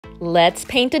Let's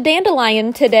paint a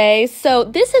dandelion today. So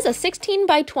this is a 16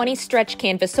 by 20 stretch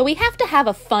canvas, so we have to have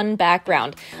a fun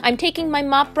background. I'm taking my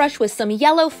mop brush with some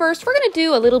yellow first. We're going to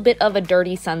do a little bit of a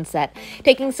dirty sunset.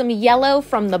 Taking some yellow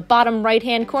from the bottom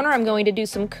right-hand corner, I'm going to do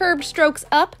some curved strokes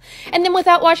up, and then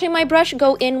without washing my brush,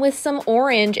 go in with some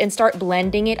orange and start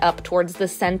blending it up towards the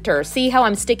center. See how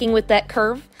I'm sticking with that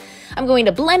curve? I'm going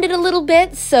to blend it a little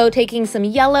bit, so taking some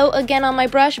yellow again on my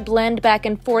brush, blend back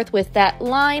and forth with that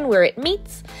line where it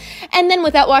meets, and then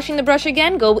without washing the brush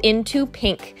again, go into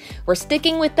pink. We're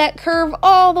sticking with that curve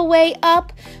all the way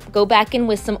up. Go back in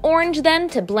with some orange then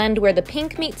to blend where the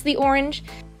pink meets the orange.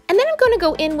 And then I'm going to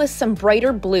go in with some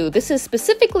brighter blue. This is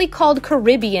specifically called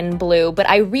Caribbean blue, but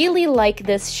I really like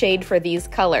this shade for these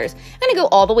colors. I'm going to go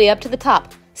all the way up to the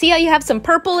top. See how you have some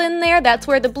purple in there? That's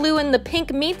where the blue and the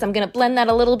pink meets. I'm going to blend that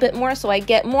a little bit more so I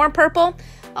get more purple.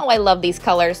 Oh, I love these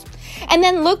colors. And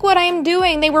then look what I'm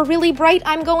doing. They were really bright.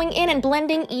 I'm going in and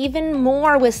blending even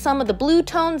more with some of the blue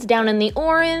tones down in the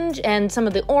orange and some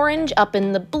of the orange up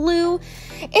in the blue.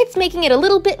 It's making it a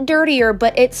little bit dirtier,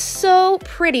 but it's so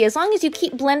pretty. As long as you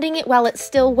keep blending it while it's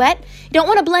still wet. You don't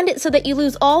want to blend it so that you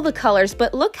lose all the colors,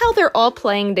 but look how they're all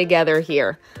playing together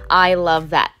here. I love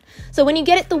that. So when you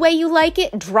get it the way you like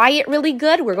it, dry it really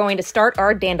good, we're going to start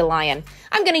our dandelion.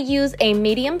 I'm going to use a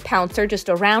medium pouncer, just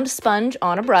a round sponge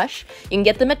on a brush. You can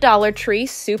get them at Dollar Tree,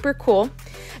 super cool.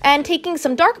 And taking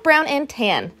some dark brown and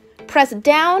tan. Press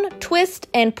down, twist,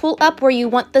 and pull up where you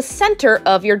want the center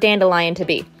of your dandelion to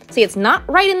be. See, it's not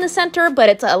right in the center, but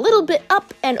it's a little bit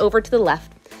up and over to the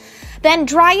left. Then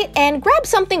dry it and grab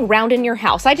something round in your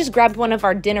house. I just grabbed one of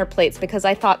our dinner plates because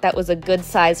I thought that was a good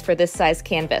size for this size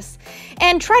canvas.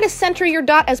 And try to center your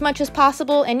dot as much as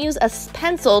possible and use a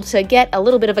pencil to get a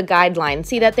little bit of a guideline.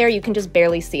 See that there? You can just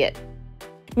barely see it.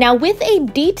 Now with a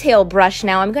detail brush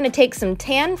now, I'm going to take some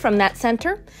tan from that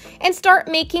center and start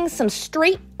making some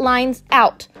straight lines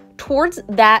out towards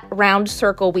that round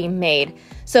circle we made.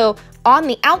 So on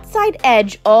the outside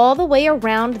edge all the way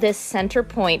around this center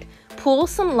point, pull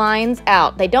some lines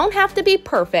out. They don't have to be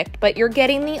perfect, but you're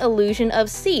getting the illusion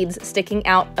of seeds sticking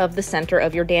out of the center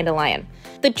of your dandelion.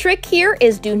 The trick here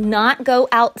is do not go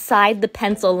outside the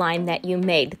pencil line that you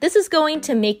made. This is going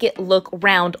to make it look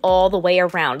round all the way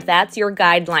around. That's your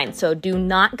guideline, so do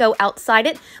not go outside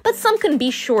it, but some can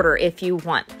be shorter if you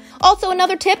want. Also,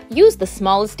 another tip, use the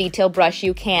smallest detail brush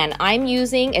you can. I'm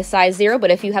using a size 0,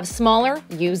 but if you have smaller,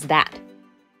 use that.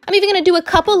 I'm even going to do a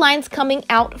couple lines coming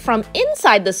out from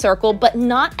inside the circle, but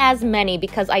not as many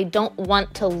because I don't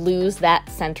want to lose that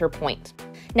center point.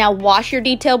 Now wash your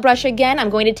detail brush again. I'm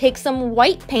going to take some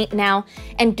white paint now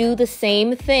and do the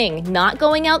same thing. Not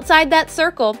going outside that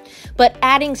circle, but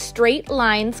adding straight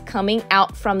lines coming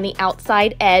out from the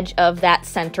outside edge of that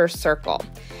center circle.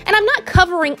 And I'm not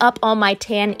covering up all my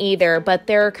tan either, but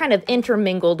they're kind of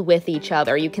intermingled with each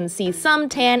other. You can see some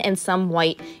tan and some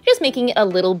white, just making it a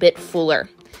little bit fuller.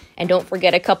 And don't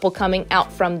forget a couple coming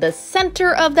out from the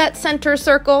center of that center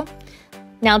circle.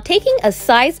 Now taking a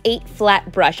size 8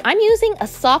 flat brush, I'm using a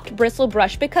soft bristle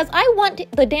brush because I want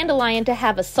the dandelion to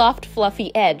have a soft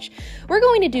fluffy edge. We're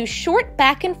going to do short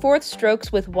back and forth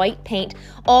strokes with white paint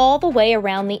all the way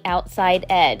around the outside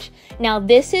edge. Now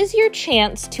this is your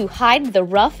chance to hide the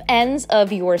rough ends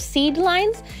of your seed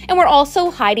lines, and we're also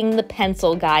hiding the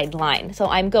pencil guideline. So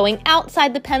I'm going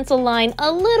outside the pencil line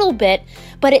a little bit,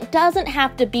 but it doesn't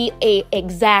have to be an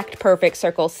exact perfect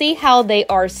circle. See how they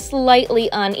are slightly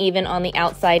uneven on the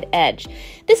outside edge.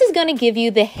 This is going to give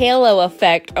you the halo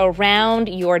effect around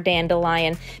your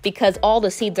dandelion because all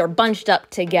the seeds are bunched up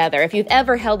together. If you've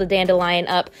ever held a dandelion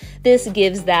up, this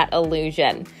gives that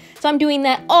illusion. So I'm doing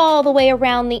that all the way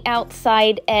around the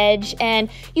outside edge, and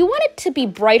you want it to be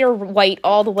brighter white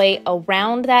all the way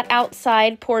around that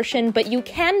outside portion, but you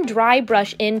can dry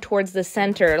brush in towards the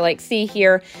center. Like see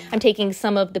here, I'm taking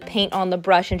some of the paint on the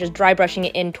brush and just dry brushing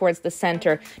it in towards the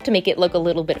center to make it look a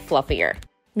little bit fluffier.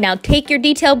 Now take your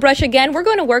detail brush again. We're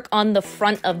going to work on the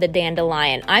front of the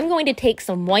dandelion. I'm going to take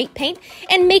some white paint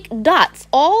and make dots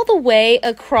all the way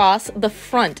across the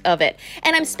front of it.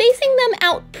 And I'm spacing them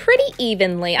out pretty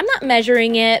evenly. I'm not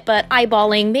measuring it, but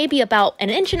eyeballing maybe about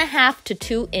 1.5 to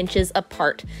 2 inches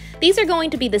apart. These are going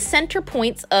to be the center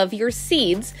points of your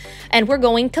seeds, and we're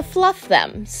going to fluff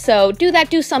them. So do that,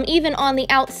 do some even on the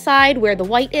outside where the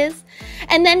white is,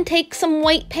 and then take some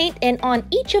white paint, and on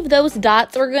each of those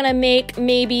dots, we're gonna make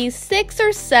maybe 6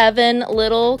 or 7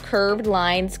 little curved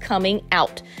lines coming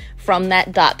out from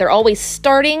that dot. They're always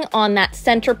starting on that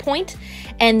center point,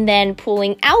 and then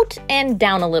pulling out and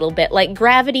down a little bit, like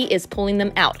gravity is pulling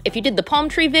them out. If you did the palm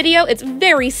tree video, it's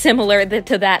very similar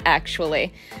to that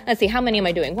actually. Let's see, how many am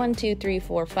I doing? 1, 2, 3,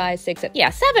 4, 5, 6, 7, yeah,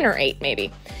 7 or 8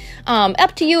 maybe.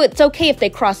 Up to you, it's okay if they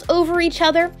cross over each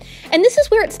other. And this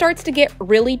is where it starts to get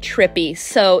really trippy,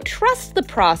 so trust the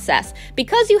process.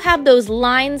 Because you have those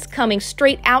lines coming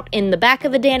straight out in the back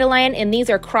of the dandelion and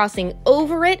these are crossing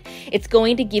over it, it's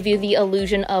going to give you the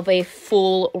illusion of a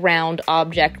full round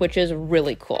object, which is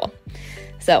really cool.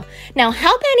 So, now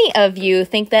how many of you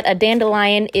think that a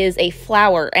dandelion is a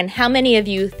flower and how many of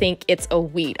you think it's a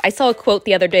weed? I saw a quote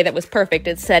the other day that was perfect.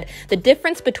 It said, "The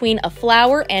difference between a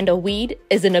flower and a weed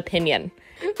is an opinion."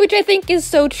 Which I think is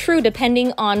so true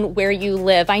depending on where you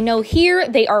live. I know here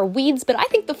they are weeds, but I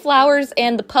think the flowers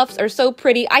and the puffs are so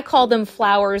pretty. I call them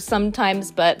flowers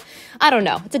sometimes, but I don't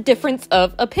know. It's a difference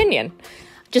of opinion.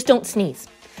 Just don't sneeze.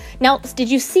 Now, did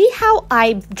you see how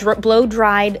I blow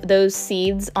dried those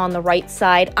seeds on the right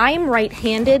side? I am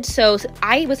right-handed, so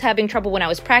I was having trouble when I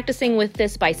was practicing with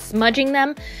this by smudging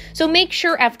them. So make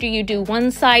sure after you do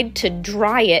one side to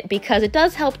dry it because it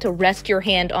does help to rest your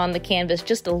hand on the canvas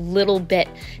just a little bit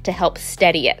to help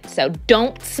steady it. So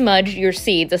don't smudge your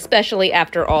seeds, especially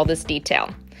after all this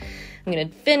detail. I'm going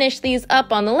to finish these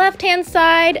up on the left-hand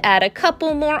side, add a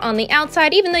couple more on the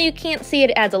outside. Even though you can't see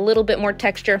it, it adds a little bit more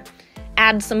texture.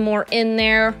 Add some more in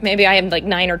there. Maybe I have like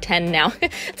 9 or 10 now.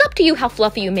 It's up to you how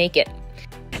fluffy you make it.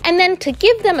 And then to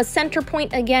give them a center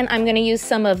point again, I'm going to use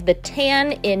some of the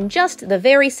tan in just the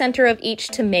very center of each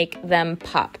to make them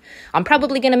pop. I'm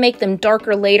probably going to make them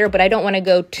darker later, but I don't want to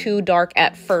go too dark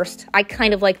at first. I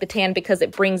kind of like the tan because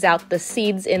it brings out the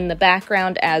seeds in the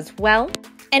background as well.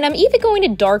 And I'm even going to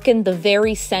darken the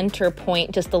very center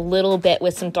point just a little bit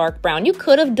with some dark brown. You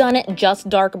could have done it just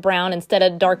dark brown instead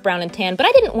of dark brown and tan, but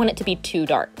I didn't want it to be too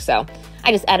dark, so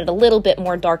I just added a little bit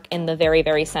more dark in the very,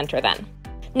 very center then.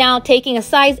 Now, taking a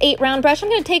size 8 round brush, I'm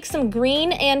going to take some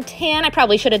green and tan. I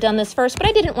probably should have done this first, but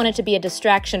I didn't want it to be a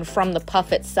distraction from the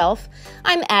puff itself.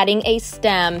 I'm adding a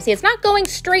stem. See, it's not going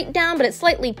straight down, but it's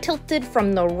slightly tilted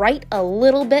from the right a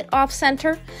little bit off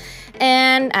center.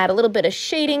 And add a little bit of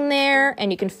shading there,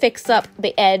 and you can fix up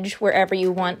the edge wherever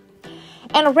you want.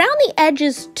 And around the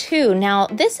edges too. Now,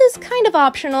 this is kind of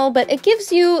optional, but it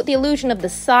gives you the illusion of the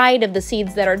side of the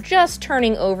seeds that are just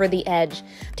turning over the edge.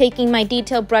 Taking my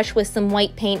detail brush with some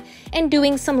white paint and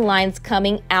doing some lines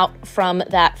coming out from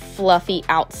that fluffy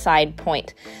outside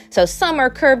point. So some are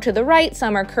curved to the right,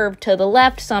 some are curved to the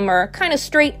left, some are kind of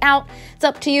straight out. It's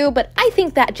up to you, but I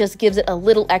think that just gives it a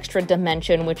little extra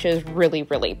dimension, which is really,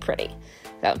 really pretty.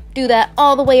 So do that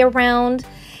all the way around.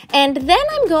 And then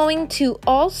I'm going to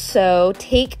also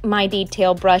take my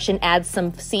detail brush and add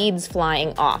some seeds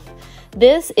flying off.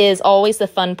 This is always the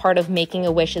fun part of making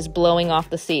a wish, is blowing off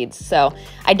the seeds. So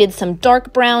I did some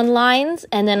dark brown lines,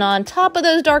 and then on top of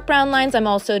those dark brown lines, I'm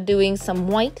also doing some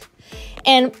white.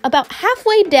 And about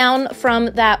halfway down from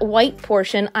that white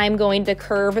portion, I'm going to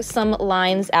curve some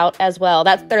lines out as well.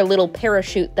 That's their little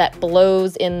parachute that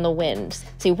blows in the wind.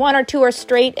 See, 1 or 2 are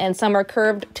straight and some are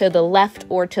curved to the left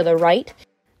or to the right.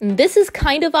 This is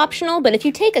kind of optional, but if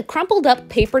you take a crumpled up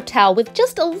paper towel with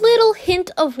just a little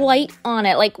hint of white on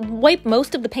it, like wipe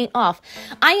most of the paint off,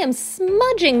 I am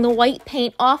smudging the white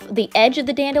paint off the edge of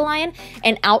the dandelion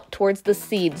and out towards the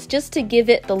seeds, just to give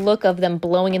it the look of them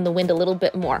blowing in the wind a little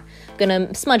bit more. I'm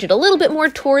gonna smudge it a little bit more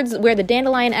towards where the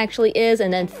dandelion actually is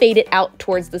and then fade it out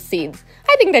towards the seeds.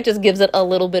 I think that just gives it a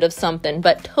little bit of something,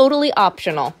 but totally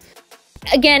optional.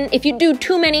 Again, if you do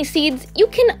too many seeds, you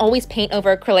can always paint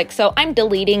over acrylic, so I'm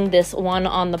deleting this one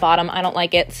on the bottom. I don't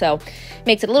like it, so it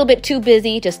makes it a little bit too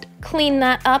busy. Just clean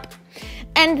that up.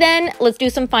 And then let's do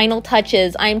some final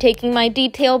touches. I'm taking my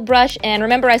detail brush, and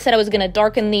remember I said I was going to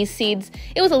darken these seeds.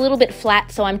 It was a little bit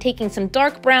flat, so I'm taking some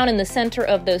dark brown in the center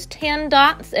of those tan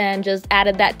dots and just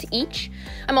added that to each.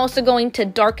 I'm also going to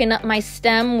darken up my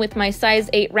stem with my size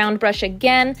 8 round brush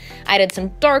again. I added some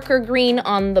darker green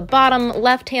on the bottom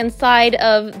left-hand side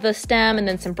of the stem and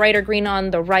then some brighter green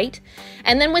on the right.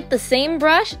 And then with the same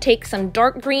brush, take some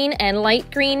dark green and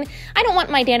light green. I don't want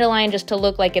my dandelion just to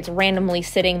look like it's randomly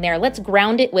sitting there. Let's ground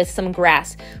it with some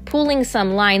grass, pulling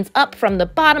some lines up from the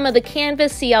bottom of the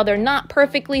canvas. See how they're not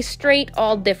perfectly straight,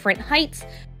 all different heights.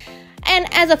 And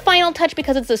as a final touch,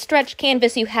 because it's a stretched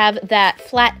canvas, you have that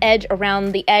flat edge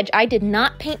around the edge. I did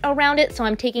not paint around it, so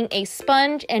I'm taking a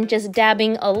sponge and just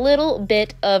dabbing a little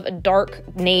bit of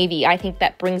dark navy. I think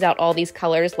that brings out all these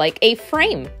colors like a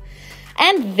frame.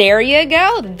 And there you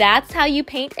go. That's how you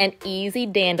paint an easy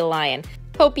dandelion.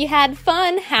 Hope you had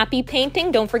fun. Happy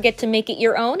painting. Don't forget to make it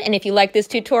your own. And if you like this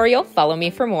tutorial, follow me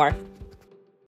for more.